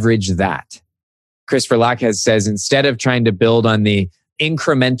 and leverage that. Christopher Lochhead says, instead of trying to build on the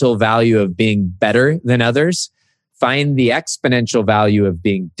incremental value of being better than others, find the exponential value of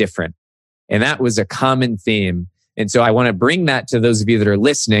being different. And that was a common theme. And so I want to bring that to those of you that are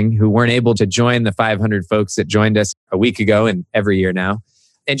listening who weren't able to join the 500 folks that joined us a week ago and every year now.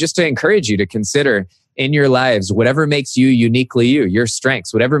 And just to encourage you to consider in your lives, whatever makes you uniquely you, your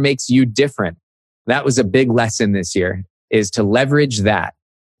strengths, whatever makes you different. That was a big lesson this year, is to leverage that.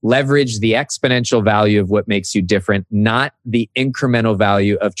 Leverage the exponential value of what makes you different, not the incremental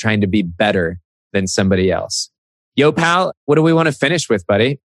value of trying to be better than somebody else. Yo, pal, what do we want to finish with,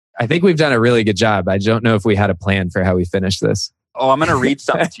 buddy? I think we've done a really good job. I don't know if we had a plan for how we finish this. Oh, I'm going to read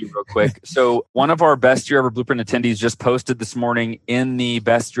something to you real quick. So one of our Best Year Ever Blueprint attendees just posted this morning in the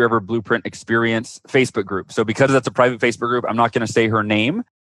Best Year Ever Blueprint Experience Facebook group. So because that's a private Facebook group, I'm not going to say her name,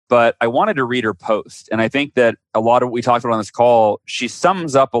 but I wanted to read her post. And I think that a lot of what we talked about on this call, she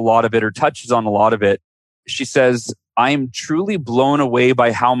sums up a lot of it or touches on a lot of it. She says, I am truly blown away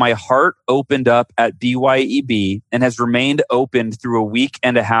by how my heart opened up at BYEB and has remained open through a week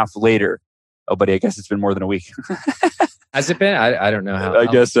and a half later. Oh, buddy, I guess it's been more than a week. Has it been? I don't know how. I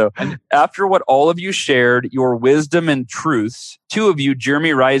guess so. After what all of you shared, your wisdom and truths, 2 of you,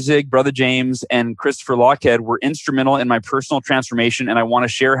 Jeremy Reisig, Brother James, and Christopher Lochhead, were instrumental in my personal transformation. And I want to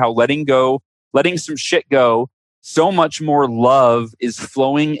share how letting some shit go, so much more love is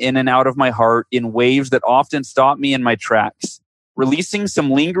flowing in and out of my heart in waves that often stop me in my tracks. Releasing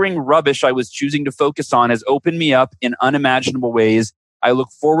some lingering rubbish I was choosing to focus on has opened me up in unimaginable ways. I look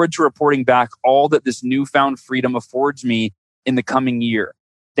forward to reporting back all that this newfound freedom affords me in the coming year.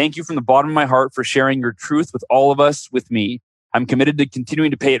 Thank you from the bottom of my heart for sharing your truth with all of us, with me. I'm committed to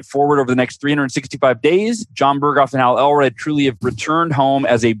continuing to pay it forward over the next 365 days. John Berghoff and Hal Elrod truly have returned home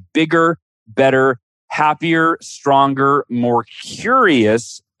as a bigger, better, happier, stronger, more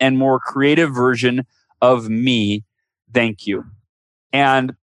curious, and more creative version of me. Thank you.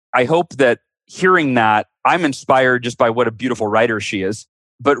 And I hope that hearing that, I'm inspired just by what a beautiful writer she is.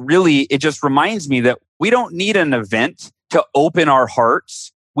 But really, it just reminds me that we don't need an event to open our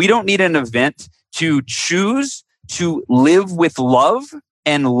hearts. We don't need an event to choose to live with love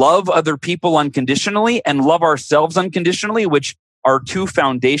and love other people unconditionally and love ourselves unconditionally, which are two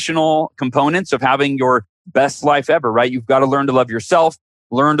foundational components of having your best life ever, right? You've got to learn to love yourself,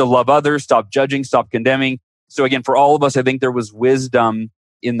 learn to love others, stop judging, stop condemning. So again, for all of us, I think there was wisdom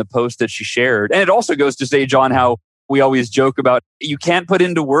in the post that she shared. And it also goes to say, John, how we always joke about you can't put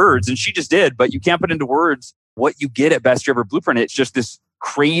into words, and she just did, but you can't put into words what you get at Best Year Ever Blueprint. It's just this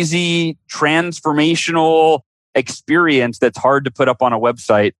crazy transformational experience that's hard to put up on a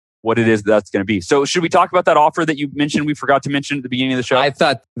website what it is that's going to be. So should we talk about that offer that you mentioned, we forgot to mention at the beginning of the show? I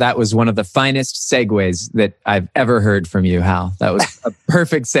thought that was one of the finest segues that I've ever heard from you, Hal. That was a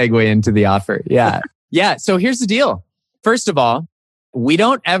perfect segue into the offer. Yeah. Yeah. So here's the deal. First of all, we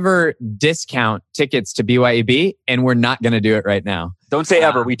don't ever discount tickets to BYEB, and we're not going to do it right now. Don't say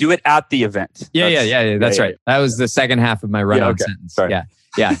ever. We do it at the event. Yeah. That's right. That was the second half of my run-on sentence. Sorry.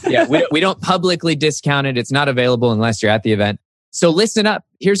 Yeah. We don't publicly discount it. It's not available unless you're at the event. So listen up.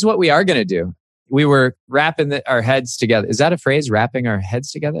 Here's what we are going to do. We were wrapping our heads together. Is that a phrase? Wrapping our heads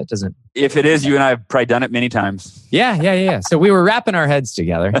together? It doesn't. If it is, you and I have probably done it many times. Yeah. So we were wrapping our heads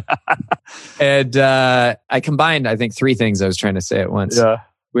together. And I combined, I think, three things I was trying to say at once. Yeah.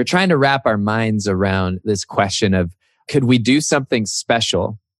 We're trying to wrap our minds around this question of, could we do something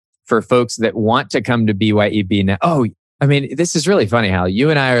special for folks that want to come to BYEB now? Oh, I mean, this is really funny, Hal. You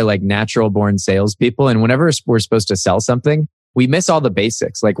and I are like natural born salespeople. And whenever we're supposed to sell something, we miss all the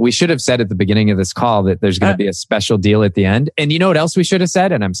basics. Like we should have said at the beginning of this call that there's going to be a special deal at the end. And you know what else we should have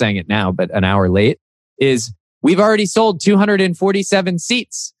said? And I'm saying it now, but an hour late, is we've already sold 247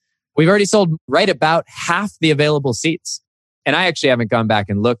 seats. We've already sold right about half the available seats. And I actually haven't gone back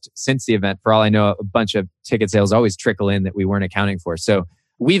and looked since the event. For all I know, a bunch of ticket sales always trickle in that we weren't accounting for. So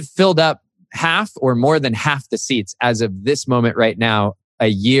we've filled up half or more than half the seats as of this moment right now, a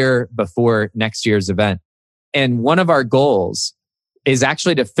year before next year's event. And one of our goals is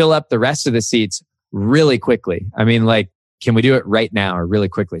actually to fill up the rest of the seats really quickly. I mean, like, can we do it right now or really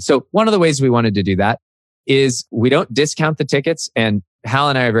quickly? So one of the ways we wanted to do that is we don't discount the tickets. And Hal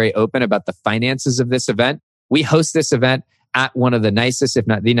and I are very open about the finances of this event. We host this event at one of the nicest, if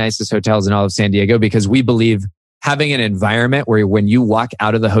not the nicest hotels in all of San Diego, because we believe having an environment where when you walk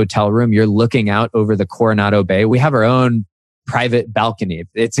out of the hotel room, you're looking out over the Coronado Bay. We have our own private balcony.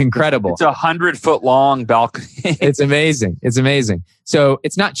 It's incredible. It's 100-foot long balcony. It's amazing. It's amazing. So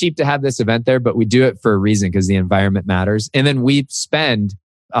it's not cheap to have this event there, but we do it for a reason because the environment matters. And then we spend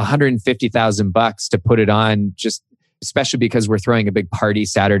 $150,000 to put it on, just especially because we're throwing a big party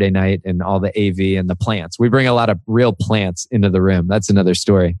Saturday night and all the AV and the plants. We bring a lot of real plants into the room. That's another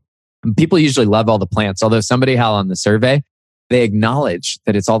story. And people usually love all the plants, although somebody, Hal, on the survey, they acknowledge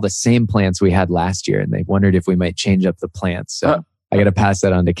that it's all the same plants we had last year, and they wondered if we might change up the plants. So I got to pass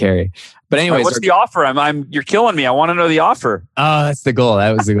that on to Carrie. But anyways, what's the offer? You're killing me. I want to know the offer. Oh, that's the goal.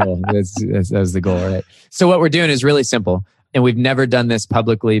 That was the goal. That was the goal, right? So what we're doing is really simple, and we've never done this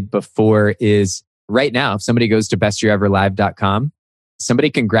publicly before. Is right now, if somebody goes to bestyeareverlive.com, somebody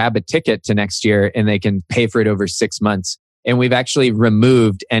can grab a ticket to next year, and they can pay for it over 6 months. And we've actually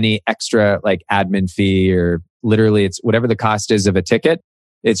removed any extra like admin fee, or literally it's whatever the cost is of a ticket.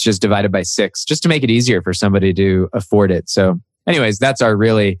 It's just divided by 6 just to make it easier for somebody to afford it. So anyways, that's our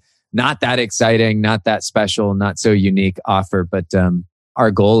really not that exciting, not that special, not so unique offer. But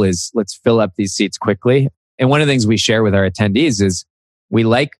our goal is let's fill up these seats quickly. And one of the things we share with our attendees is we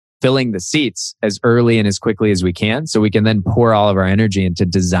like filling the seats as early and as quickly as we can, so we can then pour all of our energy into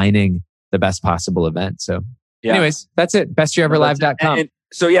designing the best possible event. So anyways, that's it. bestyeareverlive.com.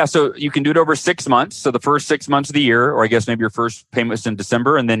 So you can do it over 6 months. So the first 6 months of the year, or I guess maybe your first payment is in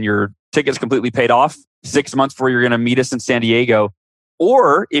December, and then your ticket's completely paid off 6 months before you're going to meet us in San Diego.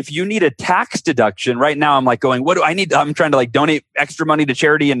 Or if you need a tax deduction, right now I'm like going, what do I need? I'm trying to like donate extra money to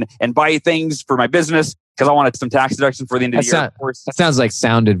charity and buy things for my business because I wanted some tax deduction for the end of the year. Of course. That sounds like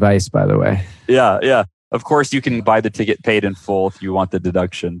sound advice, by the way. Yeah. Of course, you can buy the ticket paid in full if you want the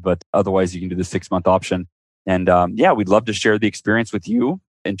deduction, but otherwise you can do the 6 month option. And we'd love to share the experience with you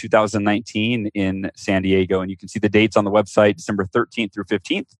in 2019 in San Diego. And you can see the dates on the website. December 13th through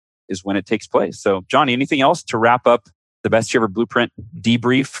 15th is when it takes place. So, Johnny, anything else to wrap up the Best Year Ever Blueprint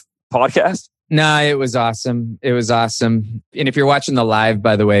debrief podcast? No, it was awesome. It was awesome. And if you're watching the live,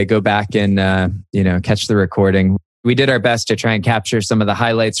 by the way, go back and catch the recording. We did our best to try and capture some of the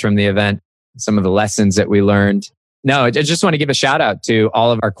highlights from the event, some of the lessons that we learned. No, I just want to give a shout out to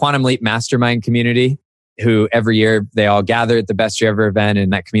all of our Quantum Leap Mastermind community, who every year they all gather at the Best Year Ever event,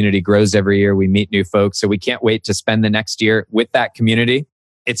 and that community grows every year. We meet new folks. So we can't wait to spend the next year with that community.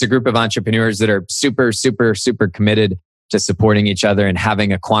 It's a group of entrepreneurs that are super, super, super committed to supporting each other and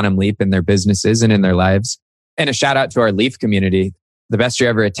having a quantum leap in their businesses and in their lives. And a shout out to our Leaf community, the Best Year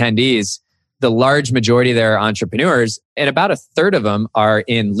Ever attendees. The large majority there are entrepreneurs, and about a third of them are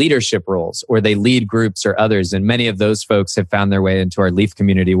in leadership roles, or they lead groups or others. And many of those folks have found their way into our Leaf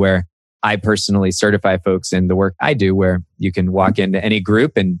community, where I personally certify folks in the work I do, where you can walk into any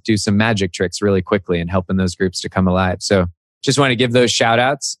group and do some magic tricks really quickly and helping those groups to come alive. So just want to give those shout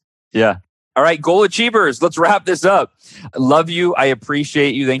outs. Yeah. All right, goal achievers, let's wrap this up. I love you. I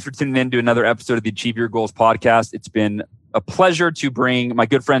appreciate you. Thanks for tuning in to another episode of the Achieve Your Goals podcast. It's been a pleasure to bring my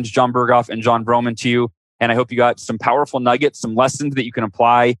good friends John Berghoff and John Vroman to you. And I hope you got some powerful nuggets, some lessons that you can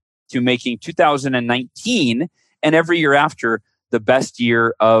apply to making 2019 and every year after the best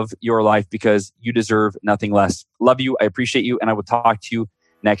year of your life, because you deserve nothing less. Love you. I appreciate you. And I will talk to you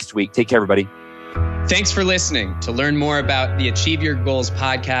next week. Take care, everybody. Thanks for listening. To learn more about the Achieve Your Goals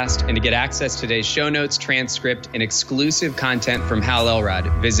podcast and to get access to today's show notes, transcript, and exclusive content from Hal Elrod,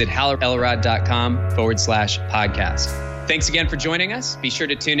 visit halelrod.com/podcast. Thanks again for joining us. Be sure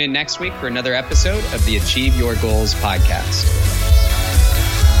to tune in next week for another episode of the Achieve Your Goals podcast.